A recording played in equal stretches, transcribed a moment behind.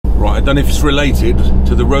I don't know if it's related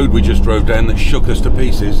to the road we just drove down that shook us to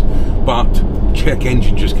pieces, but check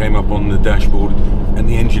engine just came up on the dashboard and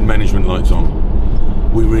the engine management light's on.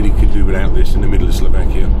 We really could do without this in the middle of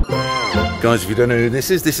Slovakia. Guys, if you don't know who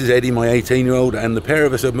this is Eddie, my 18-year-old, and the pair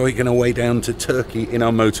of us are making our way down to Turkey in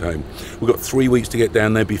our motorhome. We've got 3 weeks to get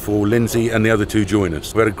down there before Lindsay and the other two join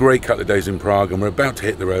us. We've had a great couple of days in Prague and we're about to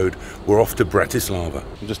hit the road. We're off to Bratislava.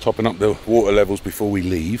 I'm just topping up the water levels before we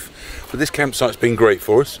leave. But this campsite's been great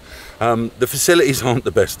for us. The facilities aren't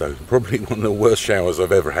the best though. Probably one of the worst showers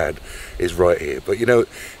I've ever had is right here. But you know,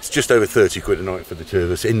 it's just over 30 quid a night for the two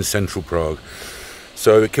of us in central Prague.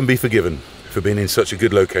 So it can be forgiven for being in such a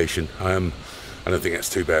good location. I don't think that's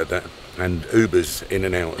too bad, that. And Ubers in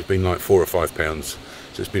and out has been like £4 or £5. So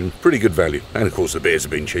it's been pretty good value. And of course the beers have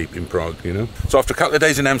been cheap in Prague, you know. So after a couple of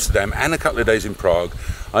days in Amsterdam and a couple of days in Prague,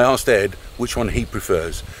 I asked Ed which one he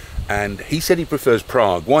prefers. And he said he prefers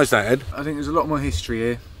Prague. Why is that, Ed? I think there's a lot more history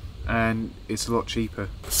here and it's a lot cheaper.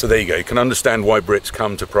 So there you go. You can understand why Brits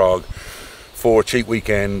come to Prague for a cheap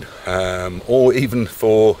weekend, or even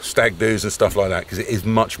for stag do's and stuff like that, because it is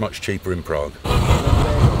much, much cheaper in Prague.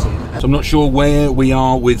 So I'm not sure where we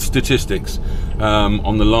are with statistics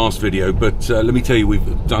on the last video, but let me tell you,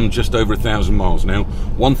 we've done just over 1,000 miles now.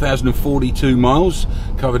 1,042 miles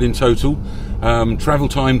covered in total. Travel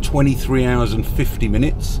time 23 hours and 50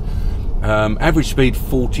 minutes. Average speed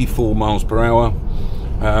 44 miles per hour.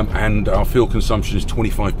 And our fuel consumption is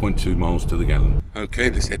 25.2 miles to the gallon.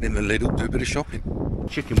 Okay, let's head in the Lidl, do a bit of shopping.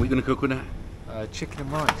 Chicken, what are you going to cook with that? Chicken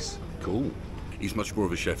and rice. Cool. He's much more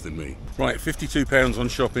of a chef than me. Right, £52 on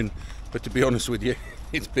shopping, but to be honest with you,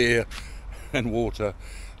 it's beer and water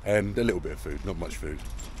and a little bit of food, not much food.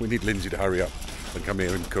 We need Lindsay to hurry up and come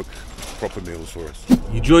here and cook proper meals for us.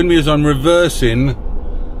 You join me as I'm reversing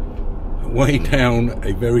way down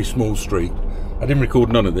a very small street. I didn't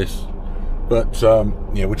record none of this. But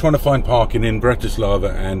yeah, we're trying to find parking in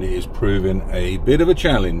Bratislava and it is proving a bit of a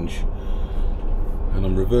challenge. And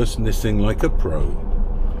I'm reversing this thing like a pro.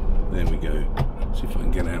 There we go. See if I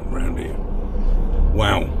can get out around here.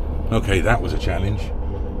 Wow. Okay, that was a challenge.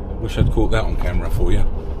 Wish I'd caught that on camera for you.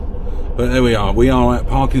 But there we are. We are at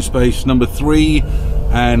parking space number 3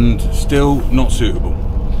 and still not suitable.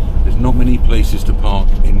 There's not many places to park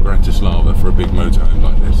in Bratislava for a big motorhome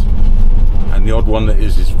like this. And the odd one that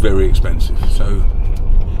is very expensive. So,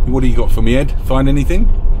 what do you got for me, Ed? Find anything?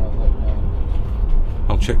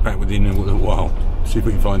 I'll check back with you in a little while. See if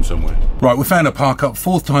we can find somewhere. Right, we found a park up.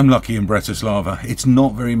 4th time lucky in Bratislava. It's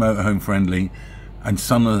not very motorhome friendly, and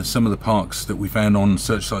some of the parks that we found on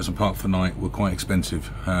Search Sites and Park for Night were quite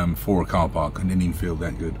expensive for a car park, and didn't even feel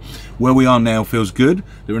that good. Where we are now feels good.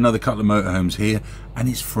 There are another couple of motorhomes here, and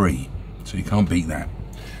it's free, so you can't beat that.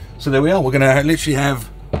 So there we are. We're going to literally have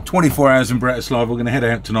 24 hours in Bratislava. We're going to head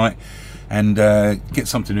out tonight and get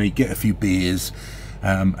something to eat, get a few beers,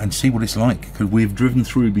 and see what it's like, because we've driven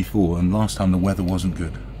through before and last time the weather wasn't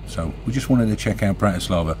good. So we just wanted to check out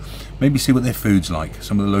Bratislava, maybe see what their food's like,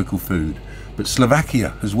 some of the local food. But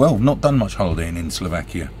Slovakia as well, not done much holidaying in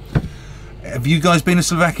Slovakia. Have you guys been to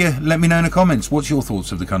Slovakia? Let me know in the comments. What's your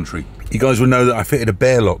thoughts of the country? You guys will know that I fitted a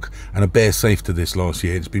bear lock and a bear safe to this last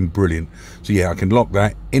year. It's been brilliant. So yeah, I can lock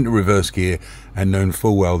that into reverse gear and knowing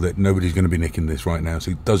full well that nobody's going to be nicking this right now.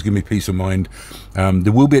 So it does give me peace of mind.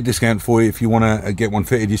 There will be a discount for you if you want to get one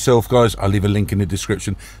fitted yourself, guys. I'll leave a link in the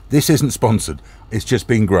description. This isn't sponsored. It's just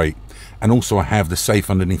been great. And also I have the safe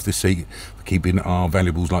underneath the seat for keeping our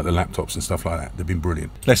valuables like the laptops and stuff like that. They've been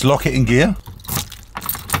brilliant. Let's lock it in gear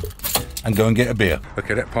and go and get a beer.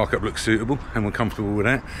 Okay, that park up looks suitable and we're comfortable with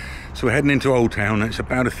that. So we're heading into Old Town. It's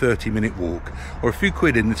about a 30-minute walk, or a few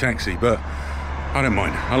quid in the taxi, but I don't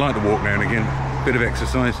mind. I like to walk now and again, bit of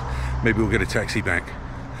exercise. Maybe we'll get a taxi back.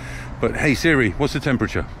 But hey Siri, what's the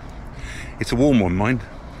temperature? It's a warm one, mind.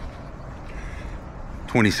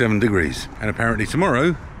 27 degrees. And apparently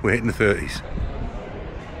tomorrow we're hitting the 30s.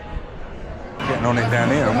 Getting on it down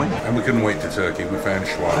here, aren't we? And we couldn't wait to Turkey. We found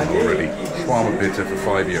shawarma already. Shawarma pizza for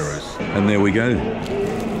 €5. And there we go.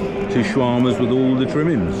 2 shawarmas with all the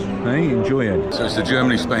trimmings. Hey, enjoy it. So it's the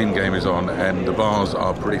Germany-Spain game is on, and the bars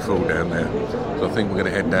are pretty full down there. So I think we're going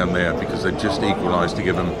to head down there because they just equalised to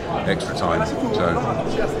give them extra time. So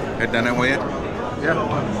head down that way, Ed?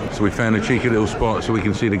 Yeah. So we found a cheeky little spot so we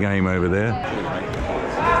can see the game over there.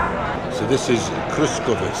 So this is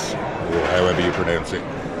Kruskovic, or however you pronounce it.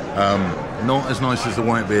 Not as nice as the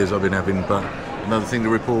white beers I've been having, but another thing to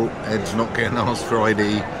report, Ed's not getting asked for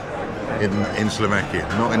ID in Slovakia.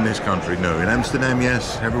 Not in this country, no. In Amsterdam,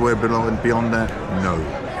 yes. Everywhere beyond that, no.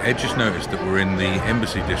 Ed just noticed that we're in the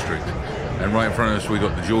embassy district, and right in front of us we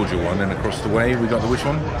got the Georgia one, and across the way we got the which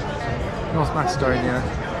one? North Macedonia.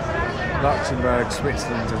 Luxembourg,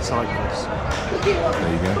 Switzerland and Cyprus.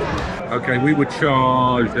 There you go. Okay, we were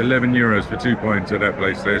charged 11 euros for 2 points at that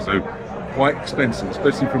place there, so quite expensive,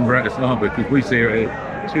 especially from Bratislava, because we see it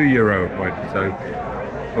at €2 a point. So,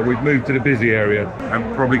 but we've moved to the busy area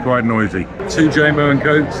and probably quite noisy. 2 JMO and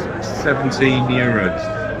coats, 17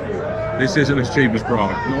 euros. This isn't as cheap as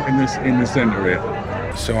Prague, not in the centre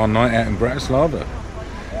here. So our night out in Bratislava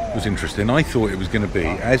was interesting. I thought it was going to be,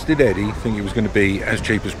 as did Eddie, think it was going to be as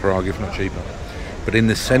cheap as Prague, if not cheaper. But in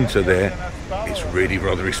the centre there, it's really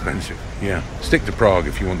rather expensive. Yeah, stick to Prague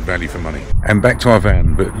if you want value for money. And back to our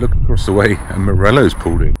van, but look across the way and Morello's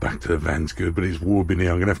pulled in. Back to the van's good, but it's warm in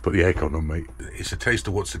here. I'm going to have to put the aircon on, mate. It's a taste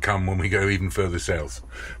of what's to come when we go even further south.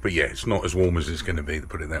 But yeah, it's not as warm as it's going to be, to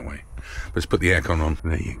put it that way. Let's put the aircon on.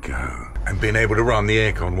 There you go. And being able to run the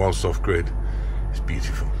aircon whilst off grid, it's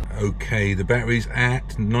beautiful. Okay, the battery's at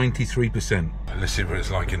 93%. Let's see what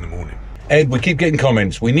it's like in the morning. Ed, we keep getting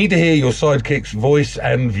comments. We need to hear your sidekick's voice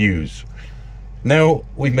and views. Now,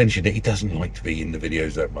 we've mentioned it, he doesn't like to be in the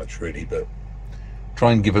videos that much, really, but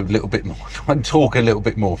try and give a little bit more, try and talk a little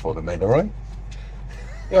bit more for them, Ed, all right?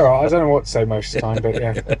 Yeah, all right. I don't know what to say most of the time, but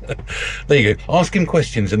yeah. There you go. Ask him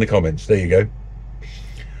questions in the comments. There you go.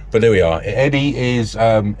 But there we are. Eddie is,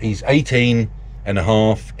 he's 18 and a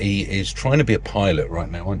half. He is trying to be a pilot right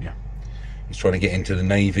now, aren't you? He's trying to get into the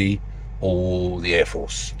Navy or the Air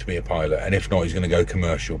Force to be a pilot. And if not, he's going to go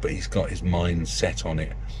commercial, but he's got his mind set on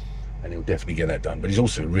it. And he'll definitely get that done. But he's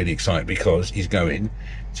also really excited because he's going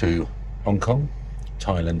to Hong Kong,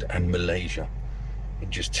 Thailand and Malaysia in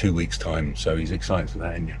just 2 weeks' time. So he's excited for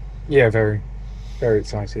that, isn't you? Yeah, very, very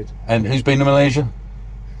excited. And who's been to Malaysia?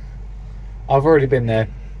 I've already been there.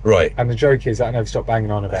 Right. And the joke is that I never stop banging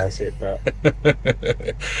on about it, but...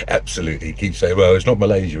 Absolutely. He keeps saying, well, it's not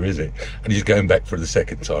Malaysia, is it? And he's going back for the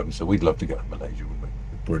second time. So we'd love to go to Malaysia, wouldn't we?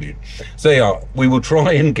 Brilliant. So yeah, we will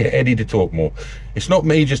try and get Eddie to talk more. It's not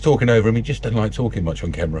me just talking over him. He just doesn't like talking much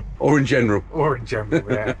on camera. Or in general. Or in general,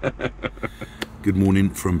 yeah. Good morning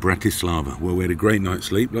from Bratislava. Well, we had a great night's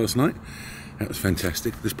sleep last night. That was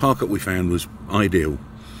fantastic. This park-up we found was ideal.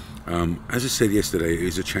 As I said yesterday, it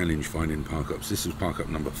was a challenge finding park-ups. This was park-up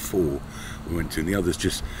number 4 we went to, and the others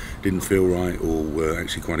just didn't feel right or were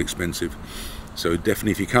actually quite expensive. So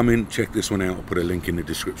definitely, if you come in, check this one out. I'll put a link in the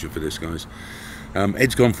description for this, guys.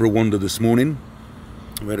 Ed's gone for a wander this morning.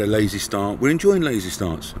 We had a lazy start. We're enjoying lazy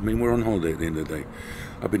starts. I mean, we're on holiday at the end of the day.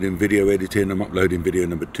 I've been doing video editing. I'm uploading video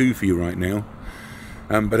number 2 for you right now.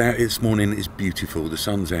 But out this morning is beautiful. The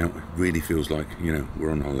sun's out. It really feels like, you know,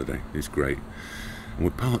 we're on holiday. It's great. And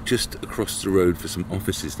we're parked just across the road for some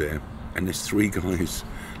offices there. And there's 3 guys,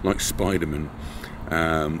 like Spider-Man,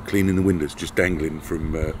 cleaning the windows, just dangling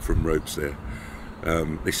from ropes there.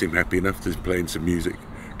 They seem happy enough to playing some music,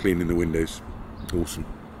 cleaning the windows. Awesome.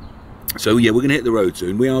 So yeah, we're going to hit the road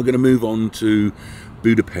soon. We are going to move on to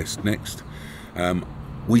Budapest next.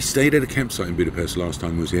 We stayed at a campsite in Budapest last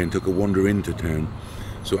time we was here and took a wander into town.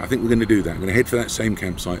 So I think we're going to do that. I'm going to head for that same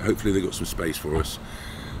campsite. Hopefully they've got some space for us.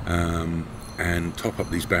 And top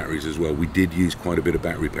up these batteries as well. We did use quite a bit of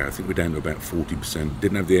battery power. I think we're down to about 40%.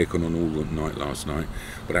 Didn't have the aircon on all night last night,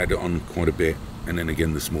 but I had it on quite a bit, and then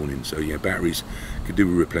again this morning. So yeah, batteries could do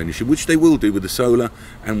with replenishing, which they will do with the solar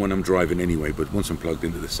and when I'm driving anyway. But once I'm plugged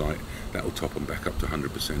into the site, that will top them back up to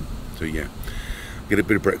 100%. So yeah, get a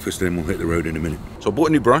bit of breakfast and then we'll hit the road in a minute. So I bought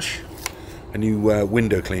a new brush, a new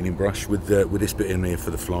window cleaning brush with this bit in here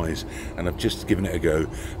for the flies, and I've just given it a go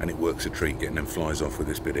and it works a treat getting them flies off with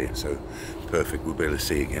this bit here. So perfect, we'll be able to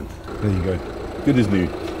see again. There you go, good as new.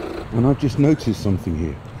 And I've just noticed something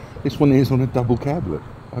here. This one is on a double cab, look.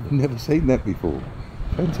 I've never seen that before.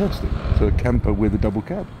 Fantastic. So a camper with a double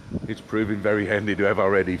cab. It's proving very handy to have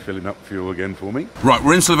already filling up fuel again for me. Right,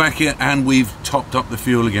 we're in Slovakia and we've topped up the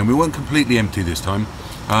fuel again. We weren't completely empty this time.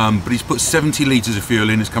 But he's put 70 litres of fuel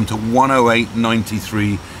in. It's come to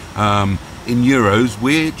 108.93 in euros,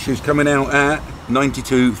 which is coming out at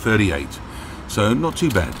 92.38. So not too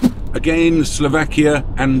bad. Again, Slovakia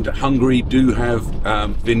and Hungary do have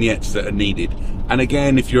vignettes that are needed. And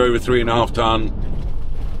again, if you're over 3.5 tonne,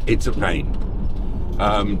 it's a pain.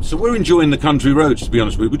 So we're enjoying the country roads, to be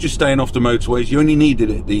honest with you. We're just staying off the motorways. You only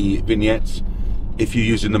needed the vignettes if you're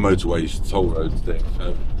using the motorways, toll roads there.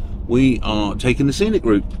 So we are taking the scenic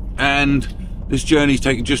route, and this journey's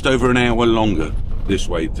taking just over an hour longer this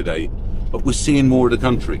way today, but we're seeing more of the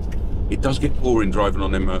country. It does get boring driving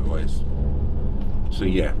on them motorways. So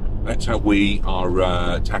yeah, that's how we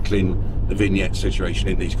are tackling the vignette situation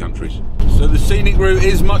in these countries. So the scenic route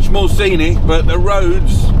is much more scenic, but the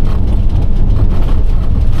roads,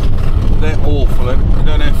 they're awful. I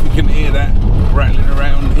don't know if you can hear that rattling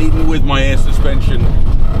around, even with my air suspension.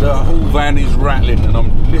 The whole van is rattling and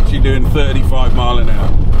I'm literally doing 35 mile an hour.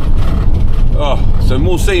 Oh, so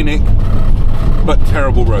more scenic, but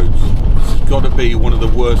terrible roads. It's got to be one of the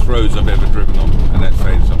worst roads I've ever driven on, and that's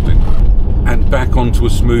saying something. And back onto a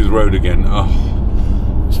smooth road again.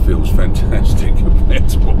 Oh, this feels fantastic compared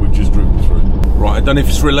to what we've just driven through. Right, I don't know if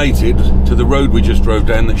it's related to the road we just drove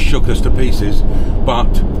down that shook us to pieces,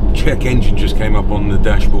 but Czech engine just came up on the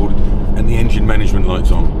dashboard and the engine management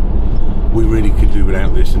light's on. We really could do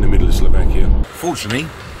without this in the middle of Slovakia. Fortunately,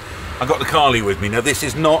 I got the Carly with me. Now this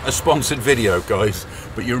is not a sponsored video, guys,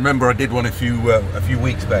 but you remember I did one a few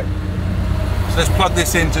weeks back. So let's plug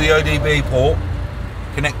this into the ODB port,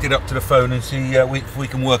 connect it up to the phone and see if we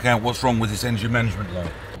can work out what's wrong with this engine management light.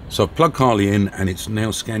 So I've plugged Carly in and it's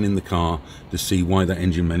now scanning the car to see why that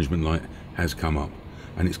engine management light has come up.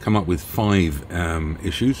 And it's come up with 5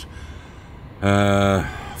 issues.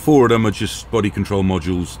 4 of them are just body control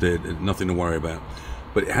modules, they're nothing to worry about.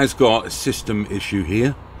 But it has got a system issue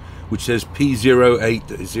here, which says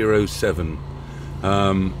P0807.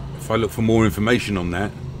 If I look for more information on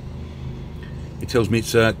that, it tells me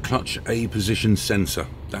it's a clutch A position sensor.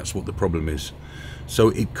 That's what the problem is. So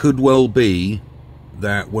it could well be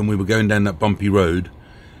that when we were going down that bumpy road,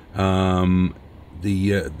 the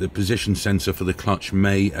position sensor for the clutch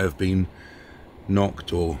may have been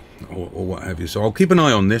knocked or what have you. So I'll keep an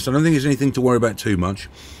eye on this. I don't think there's anything to worry about too much,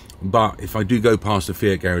 but if I do go past the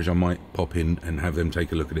Fiat garage I might pop in and have them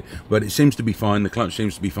take a look at it. But it seems to be fine, the clutch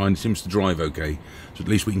seems to be fine, it seems to drive okay, so at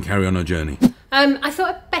least we can carry on our journey. I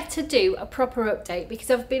thought I'd better do a proper update because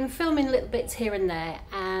I've been filming little bits here and there,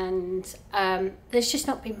 and there's just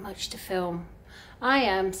not been much to film. I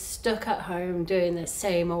am stuck at home doing the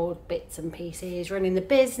same old bits and pieces, running the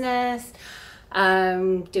business,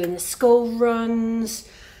 doing the school runs,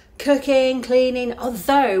 cooking, cleaning.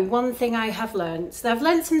 Although one thing I have learned, so I've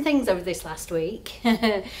learned some things over this last week.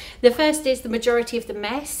 The first is the majority of the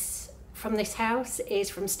mess from this house is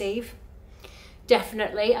from Steve.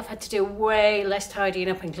 Definitely, I've had to do way less tidying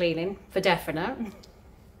up and cleaning, for definite.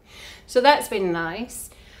 So that's been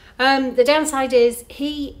nice. The downside is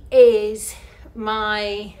he is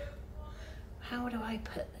my, how do I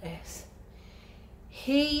put this?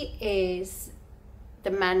 He is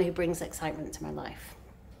the man who brings excitement to my life.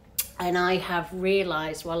 And I have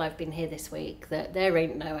realised while I've been here this week that there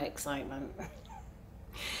ain't no excitement.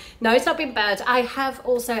 No, it's not been bad. I have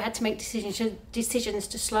also had to make decisions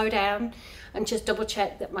to slow down and just double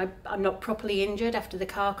check that I'm not properly injured after the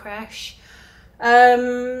car crash.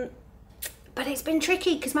 But it's been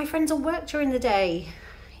tricky because my friends all work during the day.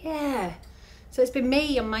 Yeah. So it's been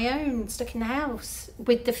me on my own, stuck in the house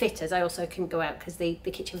with the fitters. I also couldn't go out because the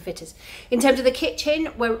kitchen fitters. In terms of the kitchen,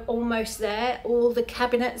 we're almost there. All the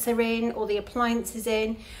cabinets are in, all the appliances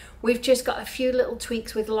in. We've just got a few little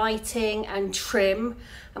tweaks with lighting and trim,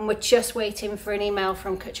 and we're just waiting for an email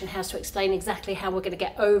from Kitchen House to explain exactly how we're going to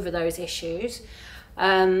get over those issues.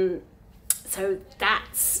 So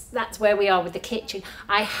that's where we are with the kitchen.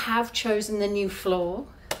 I have chosen the new floor,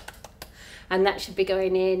 and that should be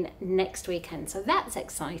going in next weekend. So that's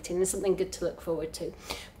exciting. There's something good to look forward to.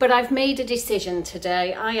 But I've made a decision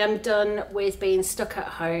today. I am done with being stuck at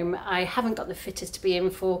home. I haven't got the fitters to be in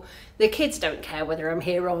for. The kids don't care whether I'm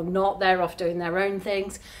here or not. They're off doing their own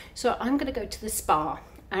things. So I'm gonna go to the spa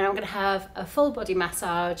and I'm gonna have a full body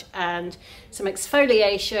massage and some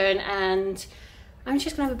exfoliation, and I'm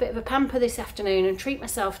just gonna have a bit of a pamper this afternoon and treat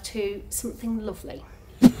myself to something lovely.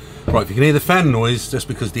 Right, if you can hear the fan noise, that's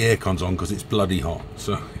because the aircon's on because it's bloody hot,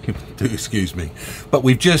 so do excuse me. But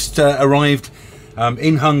we've just arrived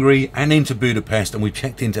in Hungary and into Budapest, and we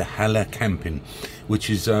checked into Hala Camping,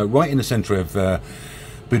 which is right in the centre of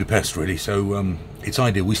Budapest really, so it's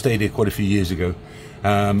ideal. We stayed here quite a few years ago,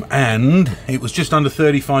 and it was just under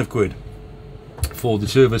 35 quid for the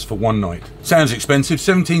 2 of us for one night. Sounds expensive,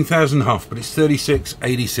 17,000 huff, but it's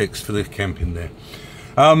 36.86 for the camping there.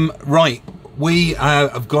 Right. We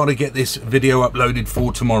have got to get this video uploaded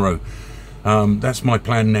for tomorrow. That's my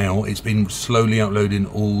plan now. It's been slowly uploading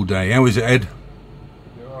all day. How is it, Ed?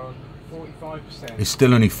 You're on 45%. It's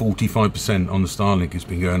still only 45% on the Starlink. It's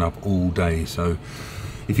been going up all day. So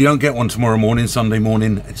if you don't get one tomorrow morning, Sunday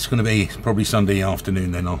morning, it's going to be probably Sunday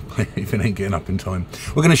afternoon then, if it ain't getting up in time.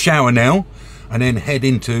 We're going to shower now and then head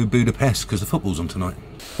into Budapest because the football's on tonight.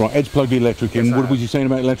 Right, Ed's plugged the electric in. What was you saying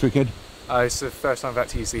about electric, Ed? It's the first time I've had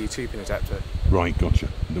to use the 2-pin adapter. Right, gotcha.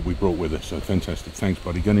 That we brought with us, so fantastic. Thanks,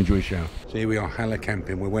 buddy. Go and enjoy a shower. So here we are, Hala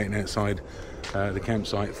Camping. We're waiting outside the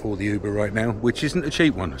campsite for the Uber right now, which isn't a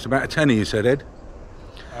cheap one. It's about a tenner, you said, Ed?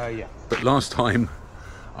 Yeah. But last time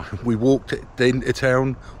we walked into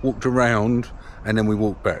town, walked around, and then we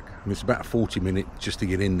walk back. And it's about 40 minutes just to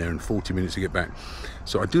get in there and 40 minutes to get back.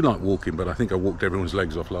 So I do like walking, but I think I walked everyone's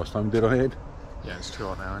legs off last time. Did I, Ed? Yeah, it's too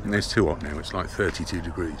hot now. Anyway. And it's too hot now. It's like 32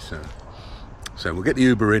 degrees. So we'll get the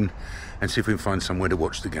Uber in and see if we can find somewhere to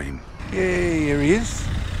watch the game. Yay, here he is.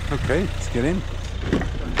 Okay, let's get in.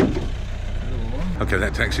 Okay,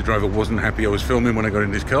 that taxi driver wasn't happy I was filming when I got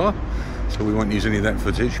in his car, so we won't use any of that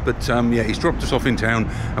footage. But yeah, he's dropped us off in town,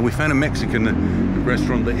 and we found a Mexican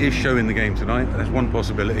restaurant that is showing the game tonight. That's one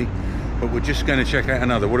possibility, but we're just going to check out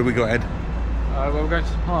another. What have we got, Ed? Well, we're going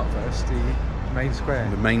to the park first, the main square.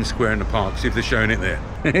 The main square in the park, see if they're showing it there.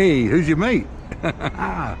 Hey, who's your mate?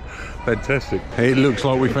 Fantastic. Hey, it looks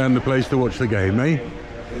like we found the place to watch the game, eh?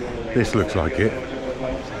 This looks like it.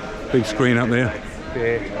 Big screen up there.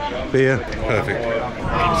 Beer. Perfect.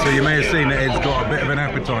 So you may have seen that Ed's got a bit of an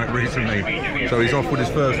appetite recently. So he's off with his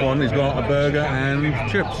first one. He's got a burger and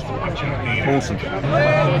chips. Awesome.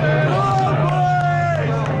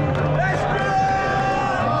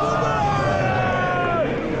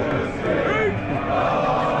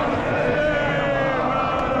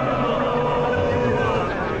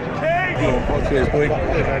 Cheers, boy.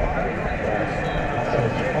 Plenty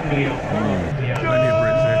of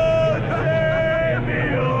Brits here.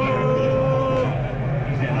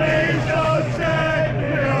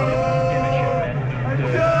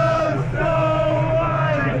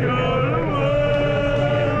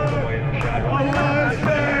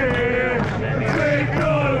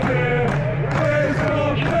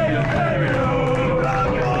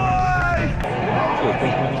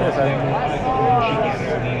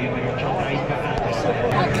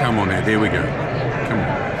 Come on, Ed, here we go. Come on,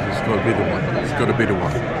 it's got to be the one. It's got to be the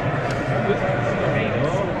one.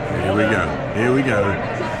 Here we go. Here we go.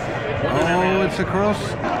 Oh, it's across.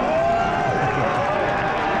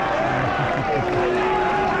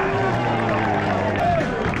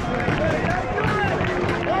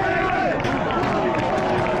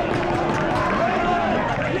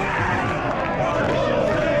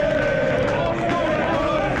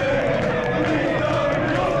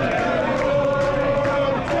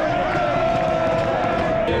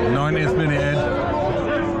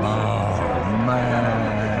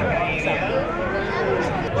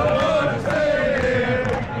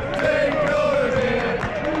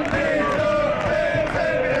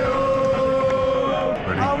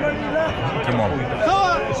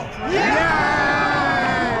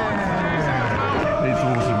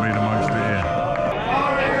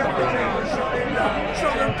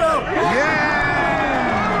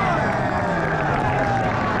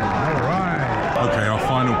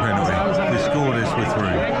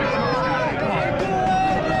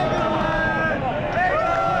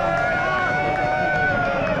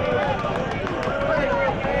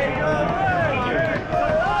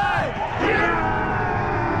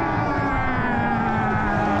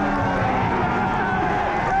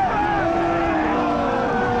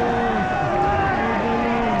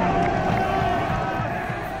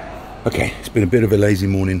 Okay, it's been a bit of a lazy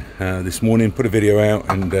morning this morning. Put a video out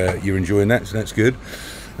and you're enjoying that, so that's good.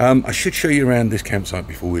 I should show you around this campsite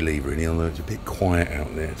before we leave, really, although it's a bit quiet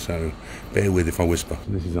out there, so bear with if I whisper.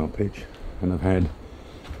 This is our pitch, and I've had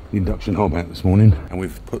the induction hob out this morning, and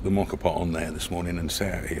we've put the mocha pot on there this morning and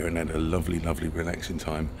sat out here and had a lovely, lovely relaxing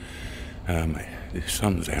time. The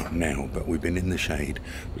sun's out now, but we've been in the shade.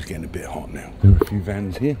 It's getting a bit hot now. There are a few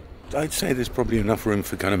vans here. I'd say there's probably enough room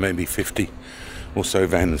for kind of maybe 50 or so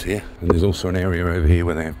vans here. And there's also an area over here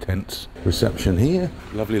where they have tents. Reception here.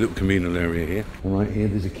 Lovely little communal area here. And right here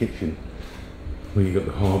there's a kitchen where you've got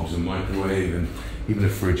the hobs and microwave and even a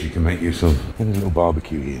fridge you can make use of. And a little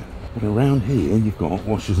barbecue here. And around here you've got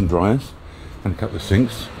washers and dryers and a couple of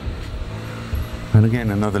sinks. And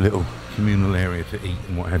again another little communal area to eat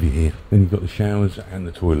and what have you here. Then you've got the showers and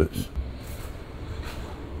the toilets.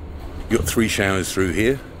 You've got 3 showers through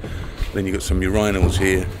here. Then you've got some urinals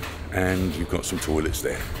here, and you've got some toilets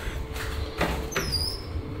there.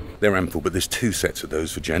 They're ample, but there's 2 sets of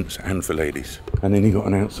those for gents and for ladies. And then you've got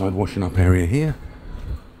an outside washing up area here,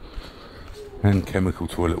 and chemical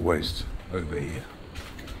toilet waste over here.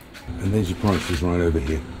 And there's your prices right over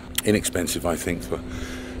here. Inexpensive, I think, for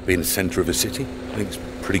being the centre of a city. I think it's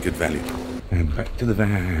pretty good value. And back to the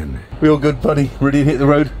van. We all good, buddy? Ready to hit the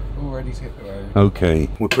road? All ready to hit the road. Okay,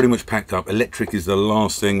 we're pretty much packed up. Electric is the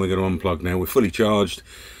last thing we're going to unplug now. We're fully charged.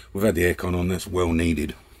 We've had the aircon on, that's well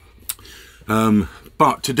needed.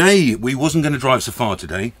 But today, we wasn't going to drive so far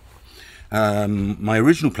today. My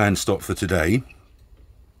original plan stop for today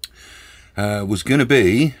was going to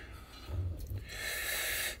be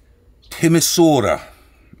Timisoara.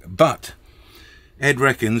 But Ed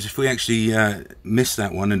reckons if we actually miss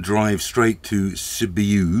that one and drive straight to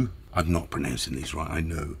Sibiu, I'm not pronouncing these right, I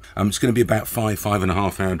know. It's going to be about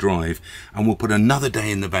 5.5 hour drive, and we'll put another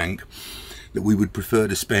day in the bank that we would prefer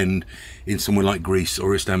to spend in somewhere like Greece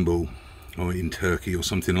or Istanbul or in Turkey or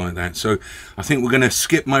something like that. So I think we're going to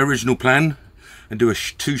skip my original plan and do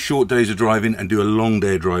 2 short days of driving and do a long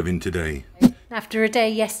day of driving today. After a day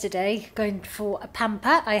yesterday going for a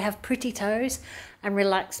pamper, I have pretty toes and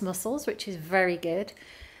relaxed muscles, which is very good.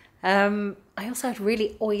 I also had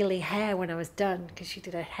really oily hair when I was done because she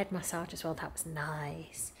did a head massage as well. That was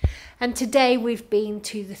nice. And today we've been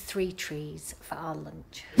to the 3 Trees for our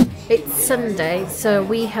lunch. It's Sunday, so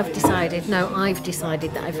we have decided, no, I've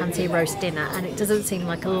decided that I fancy a roast dinner, and it doesn't seem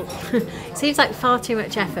like it seems like far too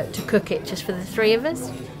much effort to cook it just for the 3 of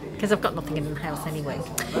us, because I've got nothing in the house anyway.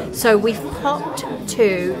 So we've popped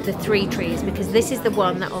to the 3 Trees because this is the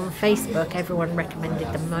one that on Facebook everyone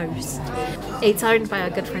recommended the most. It's owned by our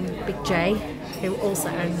good friend Big J, who also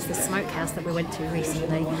owns the smokehouse that we went to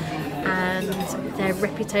recently, and their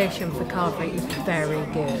reputation for carvery is very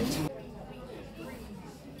good.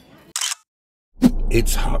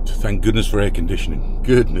 It's hot, thank goodness for air conditioning.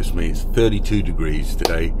 Goodness me, it's 32 degrees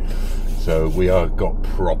today. So we are got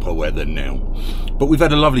proper weather now. But we've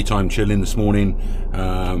had a lovely time chilling this morning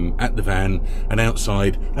at the van and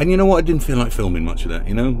outside. And you know what? I didn't feel like filming much of that,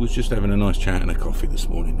 you know? I was just having a nice chat and a coffee this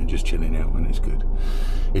morning and just chilling out, and it's good.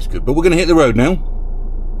 It's good. But we're going to hit the road now.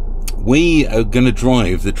 We are going to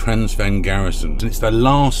drive the Transvan Garrison. And it's the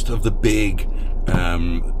last of the big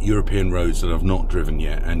European roads that I've not driven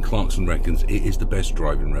yet, and Clarkson reckons it is the best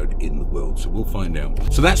driving road in the world, so we'll find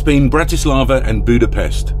out. So that's been Bratislava and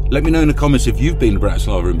Budapest. Let me know in the comments if you've been to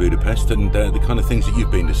Bratislava and Budapest and the kind of things that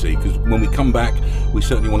you've been to see, because when we come back we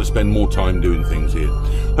certainly want to spend more time doing things here.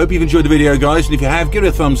 Hope you've enjoyed the video, guys, and if you have, give it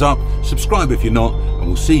a thumbs up, subscribe if you're not, and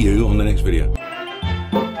we'll see you on the next video.